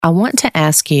I want to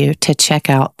ask you to check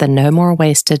out the No More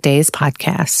Wasted Days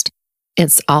podcast.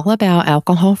 It's all about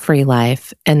alcohol-free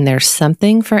life, and there's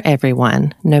something for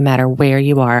everyone, no matter where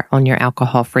you are on your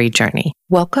alcohol-free journey.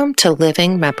 Welcome to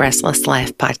Living My Breastless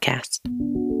Life podcast.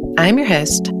 I'm your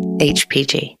host,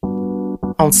 HPG.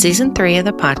 On season 3 of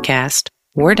the podcast,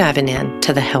 we're diving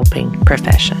into the helping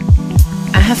profession.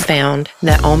 I have found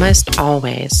that almost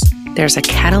always there's a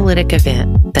catalytic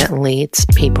event that leads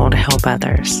people to help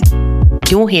others.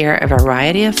 You'll hear a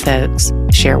variety of folks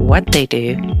share what they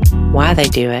do, why they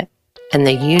do it, and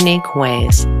the unique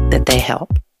ways that they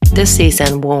help. This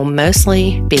season will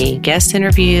mostly be guest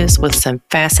interviews with some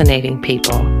fascinating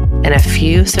people and a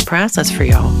few surprises for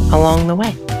y'all along the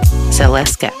way. So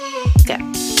let's go.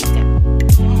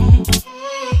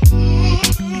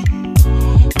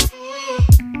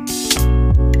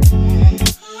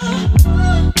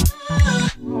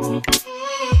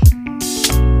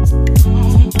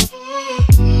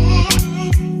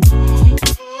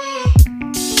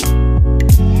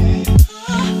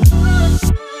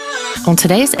 On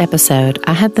today's episode,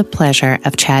 I had the pleasure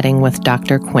of chatting with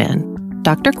Dr. Quinn.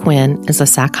 Dr. Quinn is a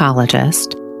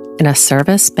psychologist and a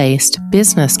service-based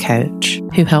business coach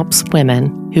who helps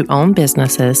women who own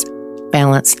businesses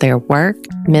balance their work,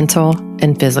 mental,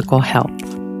 and physical health.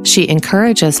 She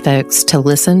encourages folks to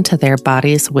listen to their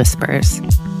body's whispers,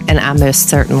 and I most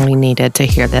certainly needed to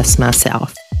hear this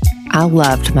myself. I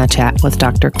loved my chat with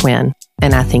Dr. Quinn,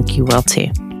 and I think you will too.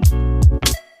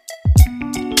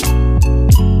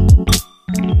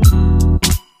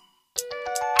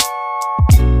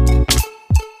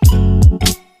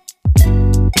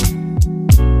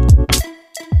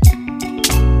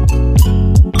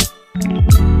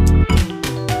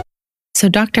 So,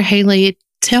 Dr. Hayley,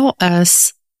 tell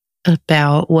us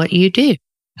about what you do.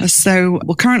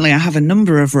 Currently I have a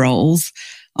number of roles.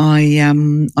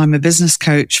 I'm a business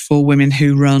coach for women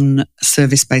who run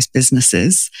service-based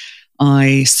businesses.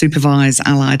 I supervise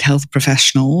allied health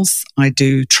professionals. I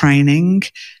do training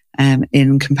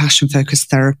in compassion-focused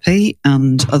therapy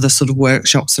and other sort of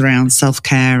workshops around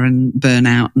self-care and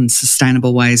burnout and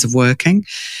sustainable ways of working.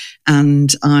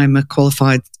 And I'm a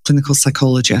qualified clinical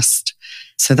psychologist.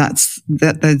 So they're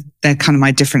kind of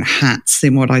my different hats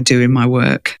in what I do in my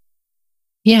work.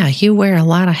 Yeah, you wear a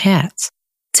lot of hats.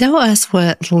 Tell us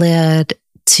what led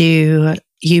to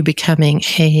you becoming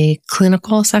a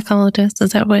clinical psychologist.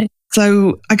 Is that what?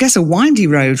 So I guess a windy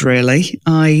road, really.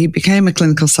 I became a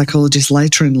clinical psychologist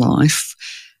later in life.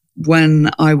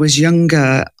 When I was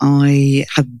younger, I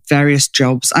had various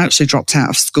jobs. I actually dropped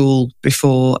out of school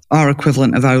before our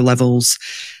equivalent of O-levels.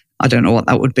 I don't know what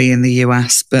that would be in the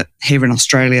US, but here in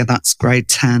Australia, that's grade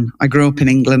 10. I grew up in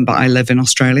England, but I live in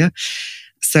Australia.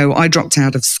 So I dropped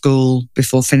out of school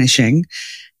before finishing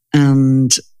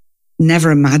and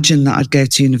never imagined that I'd go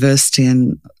to university,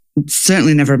 and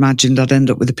certainly never imagined I'd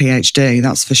end up with a PhD,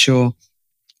 that's for sure.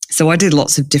 So I did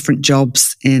lots of different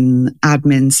jobs in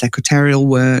admin, secretarial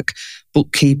work,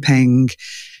 bookkeeping,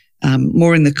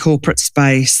 more in the corporate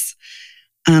space.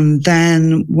 And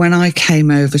then when I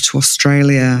came over to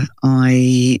Australia,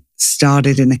 I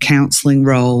started in a counselling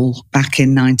role back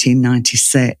in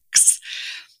 1996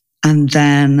 and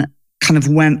then kind of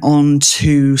went on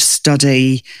to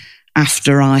study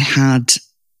after I had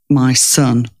my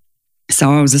son.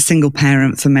 So I was a single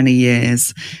parent for many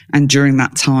years, and during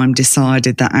that time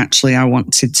decided that actually I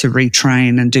wanted to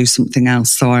retrain and do something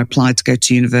else. So I applied to go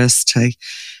to university.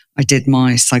 I did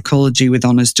my psychology with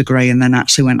honours degree and then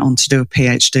actually went on to do a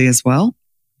PhD as well.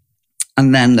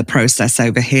 And then the process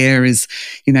over here is,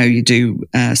 you do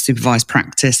supervised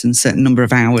practice and a certain number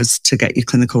of hours to get your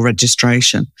clinical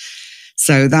registration.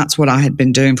 So that's what I had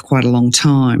been doing for quite a long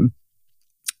time.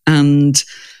 And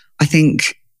I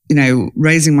think,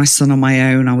 raising my son on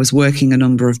my own, I was working a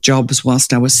number of jobs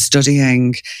whilst I was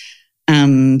studying.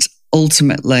 And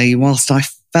ultimately, whilst I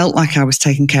felt like I was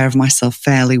taking care of myself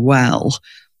fairly well,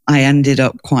 I ended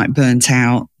up quite burnt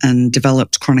out and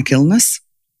developed chronic illness.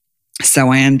 So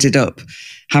I ended up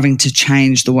having to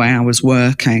change the way I was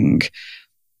working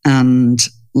and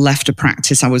left a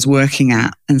practice I was working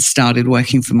at and started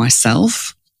working for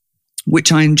myself,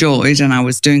 which I enjoyed. And I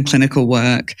was doing clinical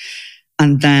work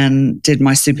and then did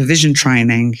my supervision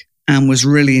training and was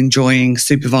really enjoying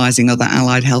supervising other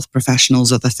allied health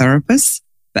professionals, other therapists.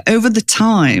 But over the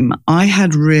time, I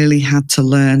had really had to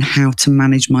learn how to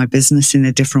manage my business in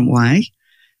a different way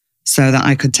so that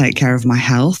I could take care of my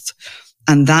health.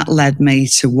 And that led me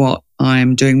to what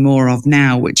I'm doing more of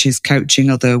now, which is coaching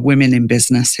other women in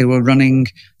business who are running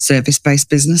service-based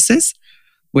businesses,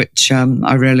 which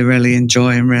I really, really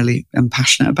enjoy and really am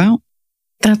passionate about.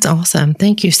 That's awesome.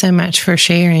 Thank you so much for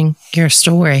sharing your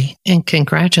story, and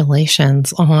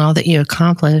congratulations on all that you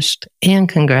accomplished, and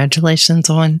congratulations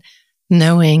on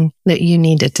knowing that you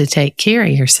needed to take care of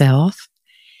yourself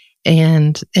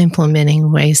and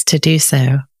implementing ways to do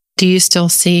so. Do you still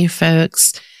see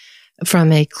folks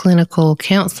from a clinical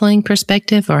counseling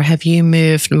perspective, or have you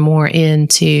moved more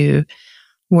into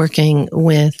working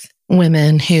with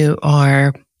women who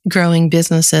are growing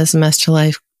businesses much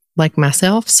like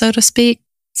myself, so to speak?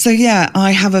 So yeah,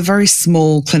 I have a very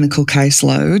small clinical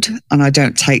caseload and I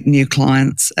don't take new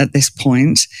clients at this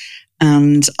point.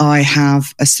 And I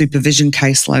have a supervision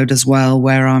caseload as well,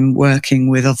 where I'm working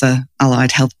with other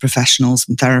allied health professionals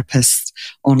and therapists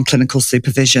on clinical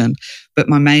supervision. But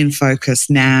my main focus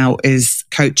now is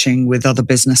coaching with other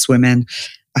business women.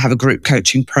 I have a group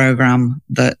coaching program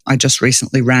that I just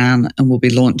recently ran and will be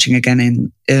launching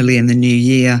again early in the new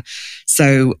year.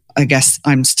 So I guess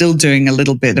I'm still doing a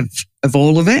little bit of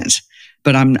all of it,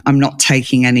 but I'm not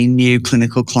taking any new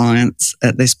clinical clients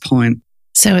at this point.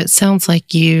 So it sounds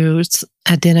like you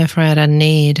identified a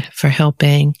need for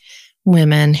helping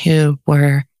women who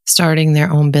were starting their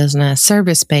own business,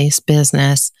 service-based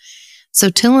business. So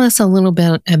tell us a little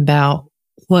bit about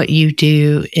what you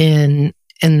do in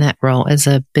that role as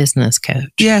a business coach.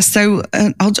 Yeah, so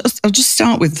I'll just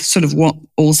start with sort of what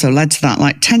also led to that.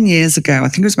 Like 10 years ago, I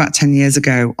think it was about 10 years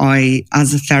ago, I,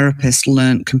 as a therapist,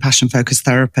 learned compassion-focused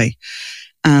therapy.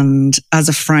 And as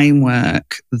a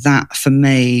framework, that for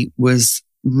me was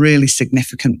really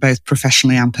significant, both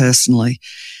professionally and personally.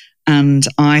 And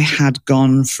I had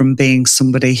gone from being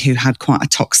somebody who had quite a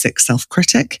toxic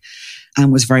self-critic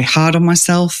and was very hard on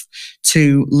myself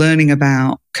to learning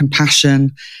about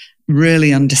compassion,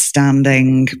 really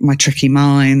understanding my tricky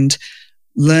mind,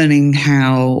 learning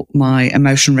how my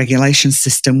emotion regulation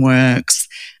system works,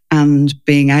 and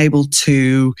being able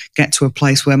to get to a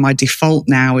place where my default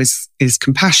now is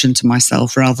compassion to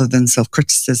myself rather than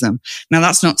self-criticism. Now,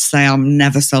 that's not to say I'm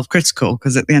never self-critical,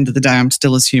 because at the end of the day, I'm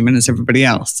still as human as everybody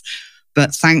else.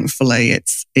 But thankfully,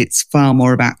 it's far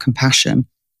more about compassion.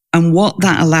 And what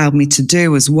that allowed me to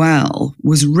do as well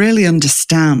was really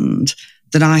understand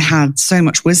that I had so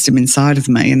much wisdom inside of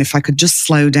me. And if I could just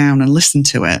slow down and listen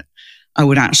to it, I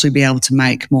would actually be able to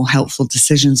make more helpful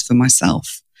decisions for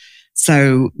myself.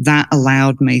 So that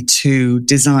allowed me to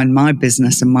design my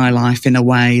business and my life in a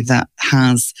way that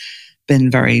has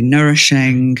been very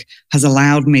nourishing, has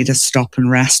allowed me to stop and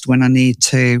rest when I need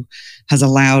to, has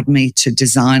allowed me to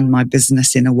design my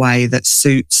business in a way that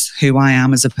suits who I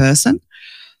am as a person.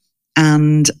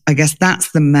 And I guess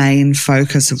that's the main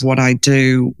focus of what I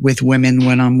do with women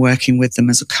when I'm working with them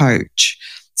as a coach.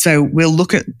 So we'll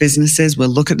look at businesses, we'll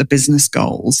look at the business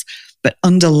goals, but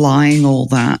underlying all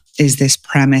that is this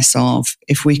premise of,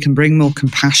 if we can bring more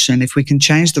compassion, if we can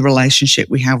change the relationship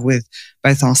we have with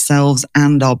both ourselves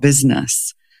and our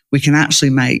business, we can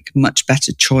actually make much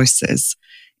better choices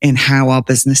in how our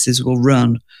businesses will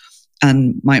run.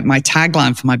 And my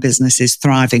tagline for my business is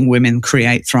thriving women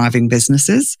create thriving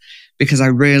businesses, because I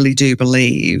really do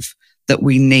believe that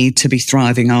we need to be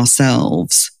thriving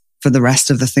ourselves for the rest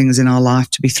of the things in our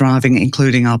life to be thriving,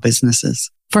 including our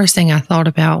businesses. First thing I thought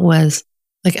about was,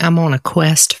 like, I'm on a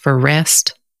quest for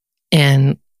rest,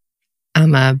 and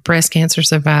I'm a breast cancer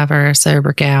survivor, a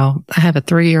sober gal. I have a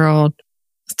 3-year-old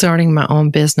starting my own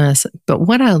business. But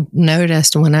what I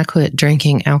noticed when I quit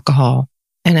drinking alcohol,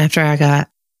 and after I got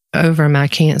over my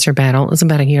cancer battle, it was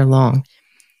about a year long,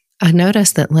 I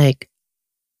noticed that, like,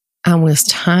 I was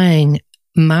tying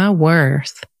my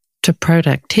worth to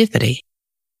productivity.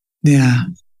 Yeah.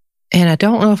 And I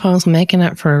don't know if I was making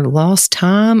up for lost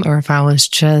time or if I was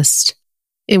just,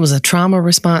 it was a trauma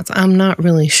response. I'm not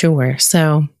really sure.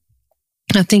 So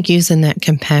I think using that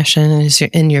compassion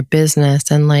in your business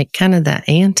and, like, kind of that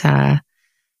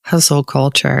anti-hustle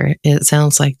culture, it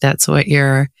sounds like that's what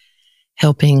you're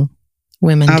helping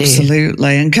women do.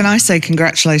 Absolutely. And can I say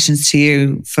congratulations to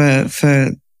you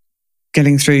for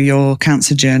getting through your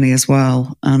cancer journey as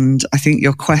well. And I think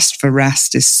your quest for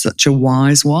rest is such a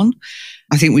wise one.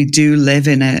 I think we do live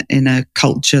in a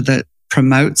culture that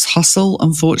promotes hustle,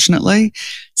 unfortunately.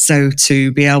 So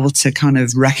to be able to kind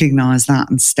of recognize that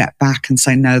and step back and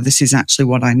say, no, this is actually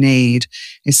what I need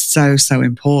is so, so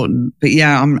important. But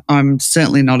yeah, I'm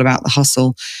certainly not about the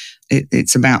hustle.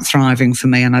 It's about thriving for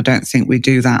me. And I don't think we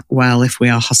do that well if we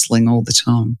are hustling all the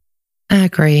time. I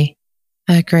agree.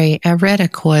 I read a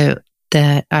quote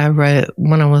that I wrote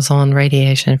when I was on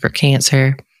radiation for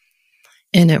cancer,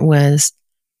 and it was,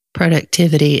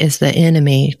 productivity is the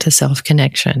enemy to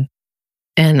self-connection.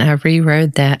 And I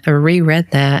reread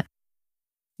that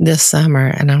this summer,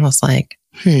 and I was like,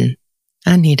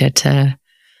 I needed to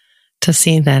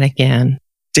see that again.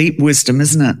 deep wisdom,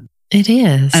 isn't it? It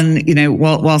is. And,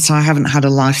 whilst I haven't had a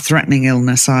life-threatening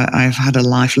illness, I've had a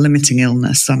life-limiting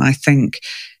illness. And I think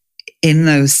in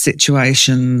those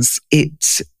situations,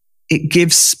 it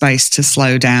gives space to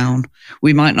slow down.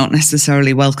 We might not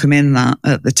necessarily welcome in that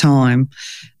at the time,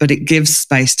 but it gives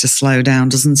space to slow down,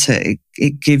 doesn't it?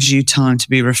 It gives you time to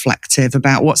be reflective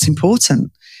about what's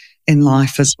important in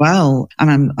life as well.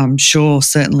 And I'm sure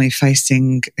certainly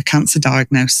facing a cancer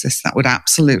diagnosis, that would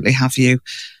absolutely have you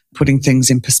putting things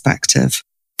in perspective.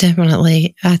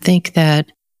 Definitely. I think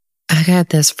that I had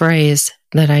this phrase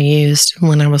that I used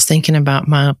when I was thinking about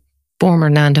my former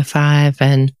 9-to-5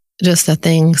 and just the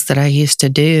things that I used to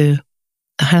do,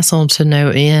 hustle to no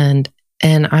end.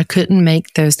 And I couldn't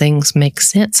make those things make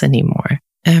sense anymore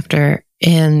after.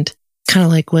 And kind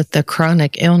of like with the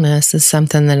chronic illness is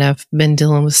something that I've been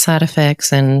dealing with side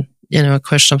effects and, a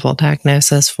questionable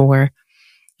diagnosis for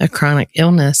a chronic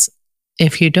illness.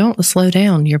 If you don't slow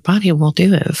down, your body will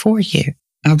do it for you.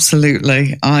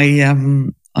 Absolutely. I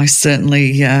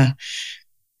certainly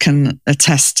can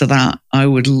attest to that. I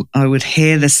would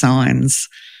hear the signs,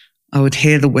 I would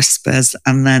hear the whispers,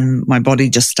 and then my body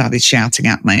just started shouting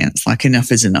at me. It's like,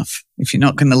 enough is enough. If you're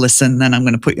not going to listen, then I'm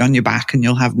going to put you on your back and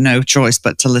you'll have no choice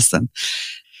but to listen.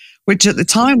 Which at the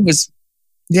time was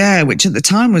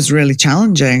really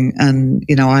challenging. And,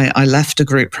 I left a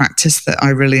group practice that I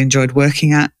really enjoyed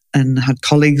working at and had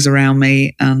colleagues around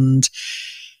me. And,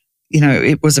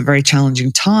 it was a very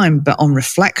challenging time, but on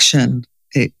reflection,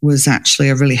 it was actually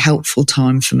a really helpful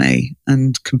time for me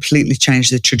and completely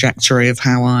changed the trajectory of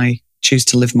how I choose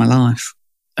to live my life.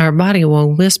 Our body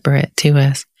will whisper it to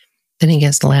us. Then it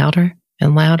gets louder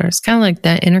and louder. It's kind of like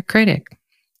that inner critic. It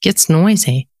gets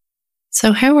noisy.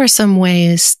 So how are some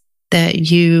ways that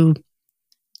you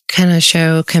kind of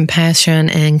show compassion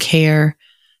and care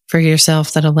for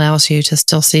yourself that allows you to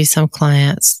still see some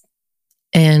clients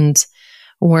and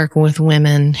work with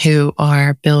women who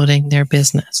are building their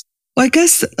business? Well, I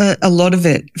guess a lot of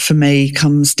it for me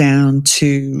comes down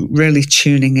to really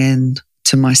tuning in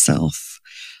to myself,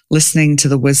 listening to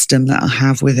the wisdom that I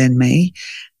have within me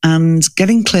and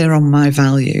getting clear on my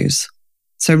values.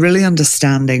 So really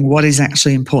understanding what is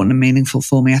actually important and meaningful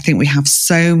for me. I think we have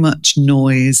so much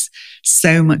noise,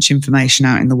 so much information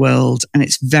out in the world, and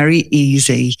it's very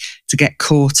easy to get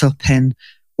caught up in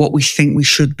what we think we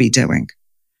should be doing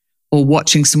or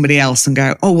watching somebody else and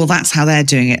go, oh, well, that's how they're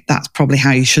doing it. That's probably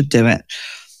how you should do it.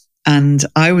 And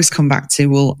I always come back to,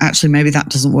 well, actually, maybe that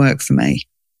doesn't work for me.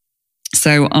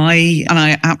 So I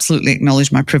absolutely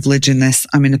acknowledge my privilege in this.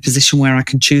 I'm in a position where I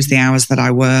can choose the hours that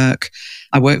I work.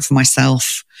 I work for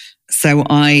myself. So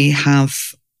I have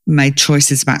made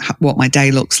choices about what my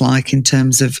day looks like in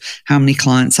terms of how many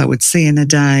clients I would see in a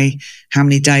day, how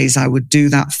many days I would do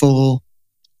that for,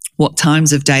 what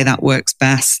times of day that works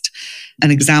best. An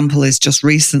example is just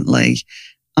recently,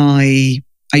 I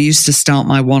used to start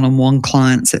my one-on-one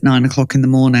clients at 9:00 in the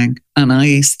morning, and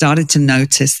I started to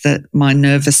notice that my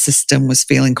nervous system was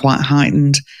feeling quite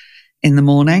heightened in the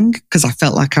morning because I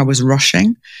felt like I was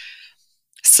rushing.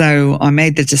 So I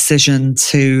made the decision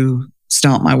to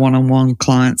start my one-on-one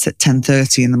clients at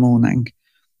 10:30 in the morning.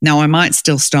 Now, I might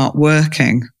still start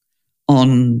working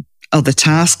on other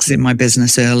tasks in my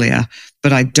business earlier,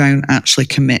 but I don't actually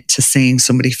commit to seeing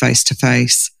somebody face to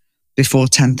face before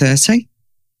 10:30.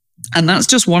 And that's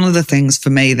just one of the things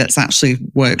for me that's actually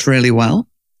worked really well.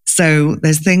 So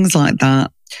there's things like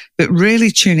that, but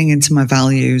really tuning into my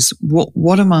values.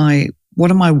 What am I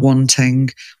wanting?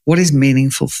 What is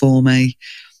meaningful for me?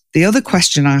 The other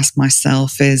question I ask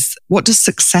myself is, what does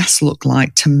success look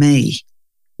like to me?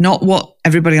 Not what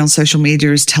everybody on social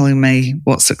media is telling me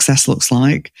what success looks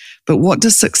like, but what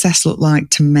does success look like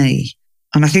to me?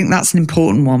 And I think that's an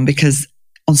important one because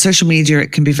on social media,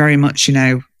 it can be very much,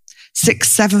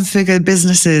 6-7-figure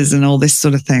businesses and all this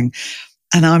sort of thing.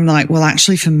 And I'm like, well,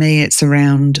 actually for me, it's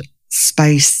around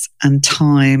space and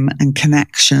time and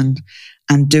connection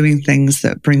and doing things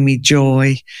that bring me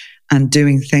joy and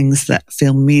doing things that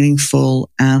feel meaningful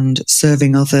and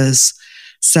serving others.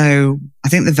 So I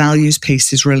think the values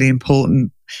piece is really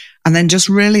important. And then just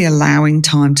really allowing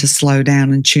time to slow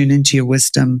down and tune into your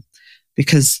wisdom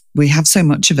because we have so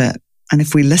much of it. And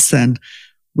if we listen,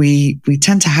 we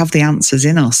tend to have the answers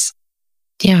in us.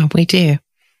 Yeah, we do.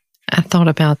 I thought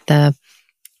about the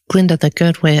Glinda the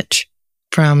Good Witch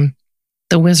from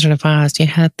The Wizard of Oz. You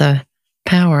had the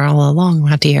power all along,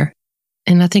 my dear.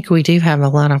 And I think we do have a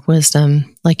lot of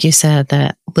wisdom, like you said,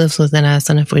 that lives within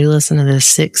us. And if we listen to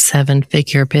this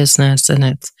 6-7-figure business and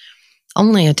it's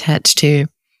only attached to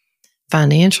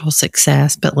financial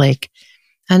success, but like,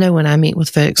 I know when I meet with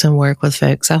folks and work with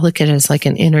folks, I look at it as like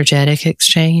an energetic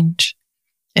exchange.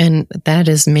 And that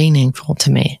is meaningful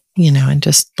to me, and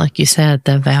just like you said,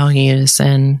 the values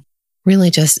and really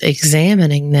just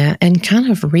examining that and kind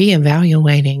of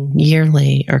reevaluating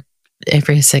yearly or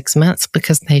every 6 months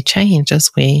because they change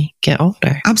as we get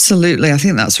older. Absolutely. I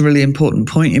think that's a really important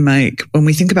point you make. When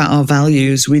we think about our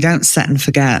values, we don't set and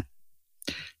forget.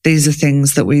 These are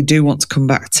things that we do want to come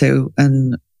back to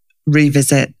and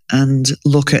revisit and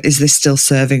look at, is this still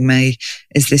serving me?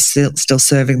 Is this still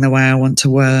serving the way I want to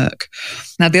work?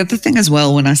 Now, the other thing as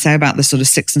well, when I say about the sort of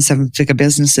 6 and 7 figure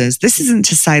businesses, this isn't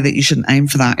to say that you shouldn't aim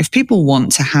for that. If people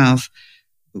want to have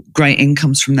great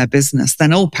incomes from their business,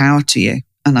 then all power to you.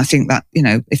 And I think that,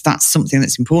 if that's something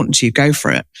that's important to you, go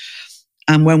for it.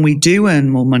 And when we do earn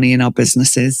more money in our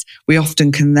businesses, we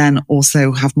often can then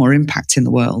also have more impact in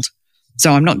the world.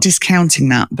 So I'm not discounting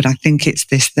that, but I think it's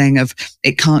this thing of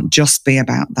it can't just be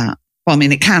about that. Well, I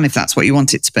mean, it can if that's what you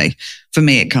want it to be. For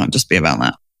me, it can't just be about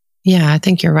that. Yeah, I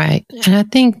think you're right. And I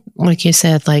think, like you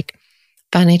said, like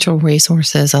financial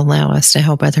resources allow us to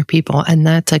help other people. And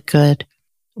that's a good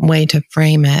way to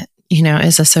frame it.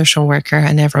 As a social worker,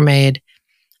 I never made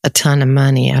a ton of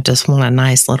money. I just want a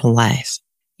nice little life,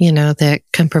 that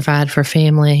can provide for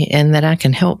family and that I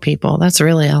can help people. That's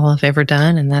really all I've ever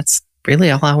done. And that's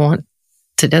really all I want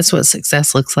to. That's what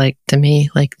success looks like to me.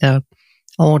 Like the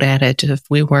old adage of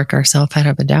we work ourselves out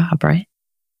of a job, right?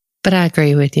 But I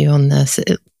agree with you on this.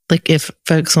 Like if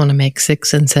folks want to make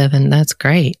 6 and 7, that's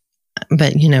great.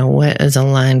 But what is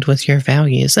aligned with your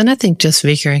values? And I think just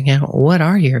figuring out what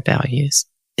are your values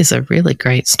is a really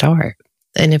great start.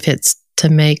 And if it's to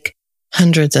make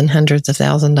hundreds and hundreds of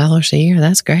 $1,000s a year,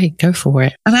 that's great. Go for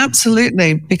it. And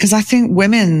absolutely, because I think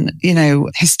women,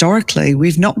 historically,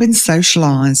 we've not been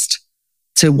socialized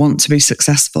to want to be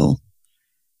successful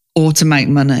or to make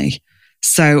money.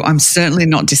 So I'm certainly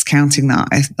not discounting that.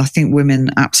 I think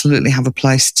women absolutely have a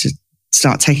place to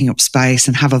start taking up space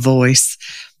and have a voice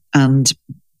and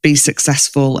be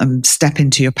successful and step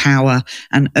into your power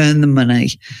and earn the money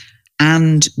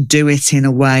and do it in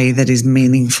a way that is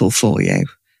meaningful for you.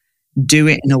 Do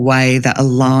it in a way that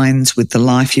aligns with the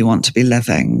life you want to be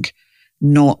living,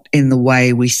 not in the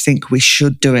way we think we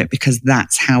should do it because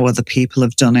that's how other people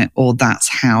have done it or that's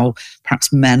how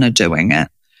perhaps men are doing it.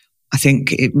 I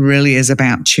think it really is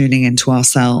about tuning into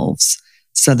ourselves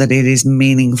so that it is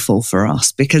meaningful for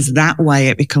us because that way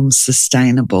it becomes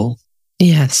sustainable.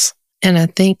 Yes. And I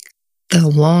think the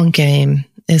long game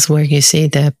is where you see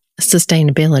the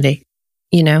sustainability.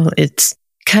 It's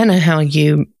kind of how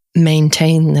you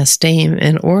maintain the steam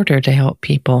in order to help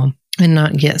people and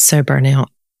not get so burnt out.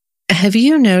 Have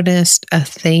you noticed a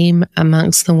theme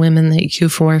amongst the women that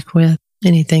you've worked with?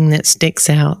 Anything that sticks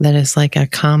out that is like a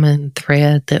common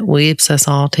thread that weaves us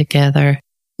all together?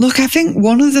 Look, I think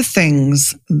one of the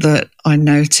things that I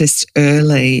noticed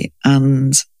early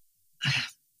and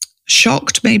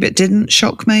shocked me, but didn't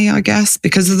shock me, I guess,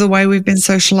 because of the way we've been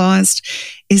socialized,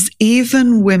 is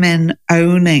even women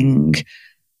owning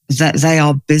that they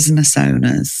are business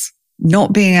owners,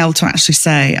 not being able to actually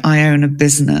say, I own a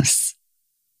business.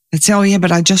 They'd say, oh yeah,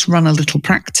 but I just run a little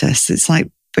practice. It's like,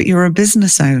 but you're a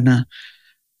business owner.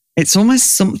 It's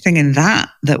almost something in that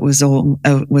was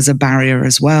a barrier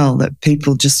as well, that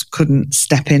people just couldn't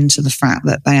step into the fact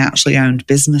that they actually owned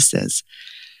businesses,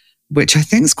 which I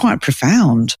think is quite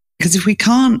profound. Because if we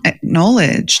can't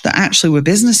acknowledge that actually we're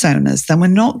business owners, then we're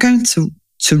not going to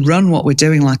run what we're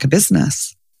doing like a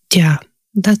business. Yeah,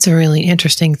 that's a really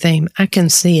interesting theme. I can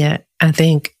see it. I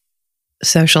think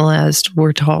socialized,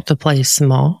 we're taught to play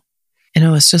small.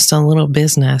 It's just a little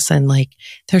business. And like,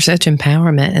 there's such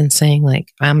empowerment in saying like,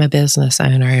 I'm a business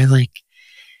owner,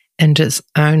 and just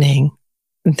owning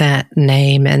that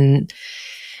name. And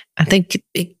I think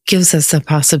it gives us the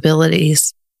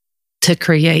possibilities to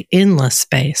create endless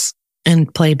space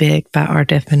and play big by our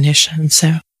definition.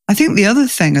 So I think the other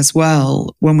thing as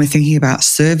well, when we're thinking about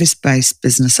service-based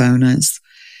business owners,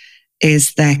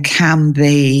 is there can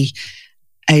be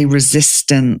a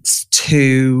resistance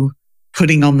to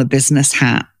putting on the business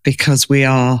hat because we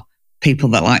are people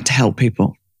that like to help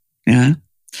people. Yeah.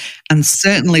 And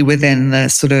certainly within the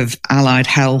sort of allied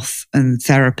health and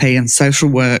therapy and social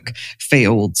work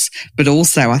fields, but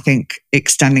also I think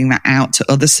extending that out to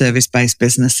other service-based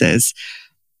businesses,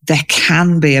 there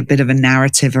can be a bit of a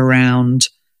narrative around,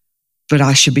 but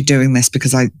I should be doing this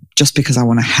because I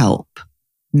want to help,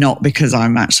 not because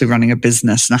I'm actually running a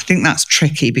business. And I think that's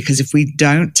tricky because if we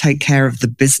don't take care of the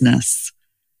business,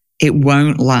 it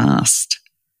won't last.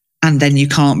 And then you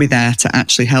can't be there to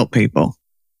actually help people.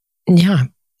 Yeah,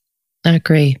 I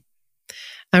agree.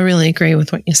 I really agree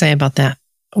with what you say about that.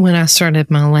 When I started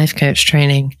my life coach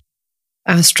training,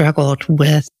 I struggled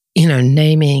with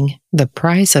naming the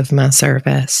price of my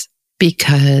service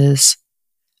because,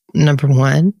 number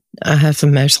one, I have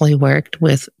mostly worked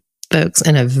with folks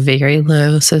in a very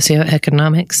low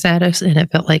socioeconomic status, and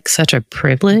it felt like such a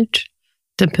privilege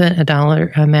to put a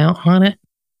dollar amount on it.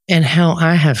 And how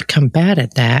I have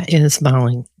combated that is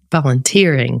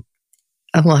volunteering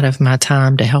a lot of my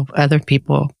time to help other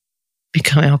people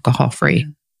become alcohol-free.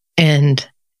 And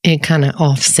it kind of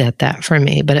offset that for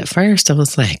me. But at first I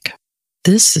was like,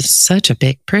 this is such a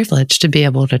big privilege to be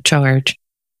able to charge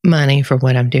money for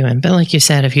what I'm doing. But like you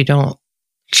said, if you don't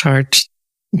charge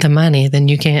the money, then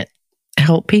you can't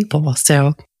help people.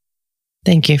 So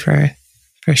thank you for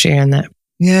sharing that.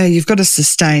 Yeah, you've got to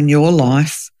sustain your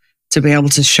life to be able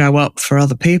to show up for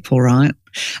other people, right?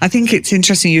 I think it's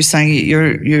interesting you're saying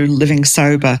you're living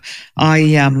sober. I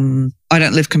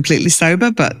don't live completely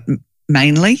sober, but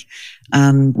mainly.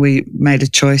 And we made a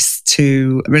choice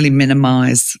to really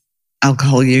minimize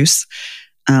alcohol use.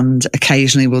 And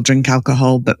occasionally we'll drink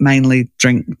alcohol, but mainly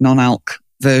drink non-alc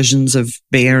versions of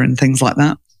beer and things like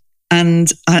that.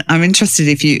 And I'm interested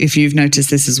if you've noticed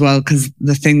this as well, because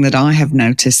the thing that I have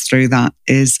noticed through that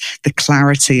is the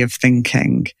clarity of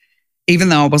thinking. Even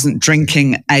though I wasn't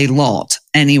drinking a lot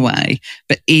anyway,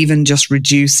 but even just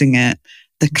reducing it,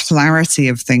 the clarity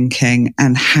of thinking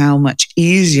and how much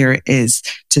easier it is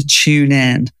to tune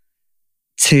in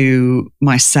to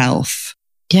myself.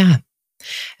 Yeah,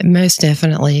 most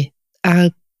definitely.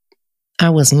 I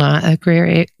was not a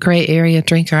gray area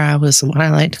drinker. I was what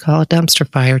I like to call a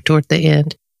dumpster fire toward the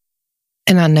end.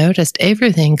 And I noticed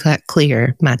everything got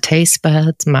clear. My taste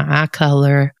buds, my eye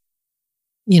color,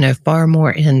 far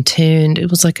more in tune. It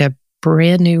was like a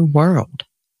brand new world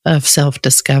of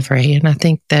self-discovery. And I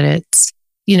think that it's,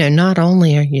 not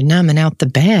only are you numbing out the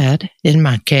bad in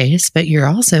my case, but you're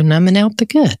also numbing out the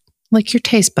good, like your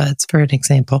taste buds, for an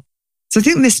example. So I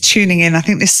think this tuning in, I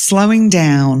think this slowing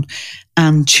down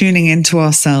and tuning into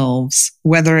ourselves,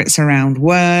 whether it's around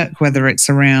work, whether it's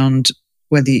around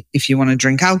if you want to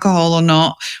drink alcohol or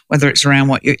not, whether it's around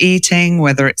what you're eating,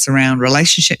 whether it's around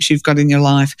relationships you've got in your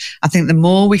life. I think the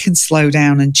more we can slow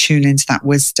down and tune into that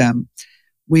wisdom,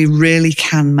 we really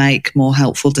can make more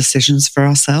helpful decisions for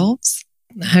ourselves.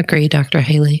 I agree, Dr.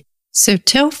 Hayley. So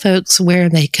tell folks where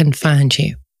they can find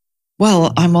you.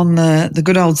 Well, I'm on the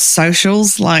good old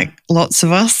socials like lots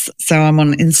of us. So I'm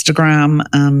on Instagram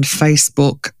and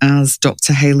Facebook as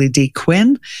Dr. Hayley D.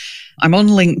 Quinn. I'm on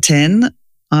LinkedIn.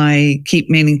 I keep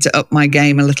meaning to up my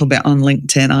game a little bit on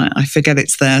LinkedIn. I forget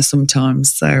it's there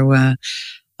sometimes. So I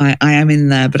am in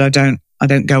there, but I don't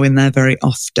go in there very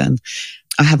often.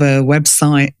 I have a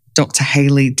website,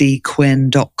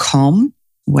 drhayleydquinn.com,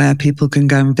 where people can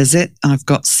go and visit. I've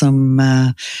got some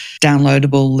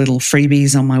downloadable little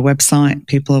freebies on my website.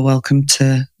 People are welcome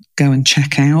to go and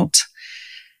check out.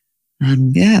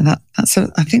 And yeah, I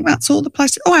think that's all the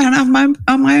places. Oh, I have my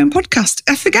own podcast.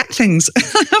 I forget things.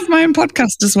 I have my own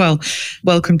podcast as well.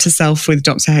 Welcome to Self with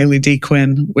Dr. Hayley D.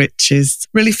 Quinn, which is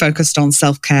really focused on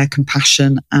self-care,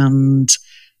 compassion, and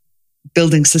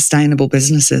building sustainable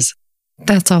businesses.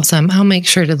 That's awesome. I'll make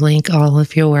sure to link all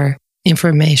of your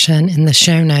information in the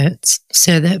show notes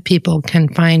so that people can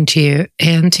find you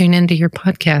and tune into your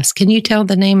podcast. Can you tell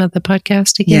the name of the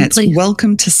podcast again, please? It's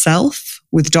Welcome to Self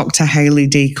with Dr. Hayley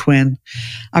D. Quinn.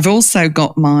 I've also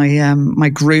got my my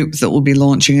group that will be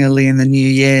launching early in the new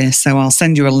year. So I'll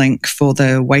send you a link for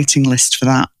the waiting list for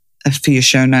that, for your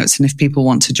show notes. And if people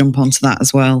want to jump onto that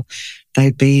as well,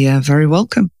 they'd be very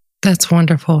welcome. That's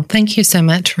wonderful. Thank you so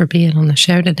much for being on the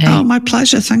show today. Oh, my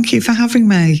pleasure. Thank you for having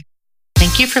me.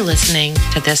 Thank you for listening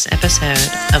to this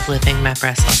episode of Living My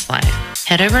Breathless Life.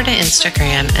 Head over to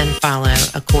Instagram and follow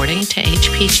According to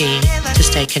HPG to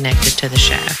stay connected to the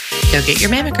show. Go get your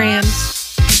mammograms.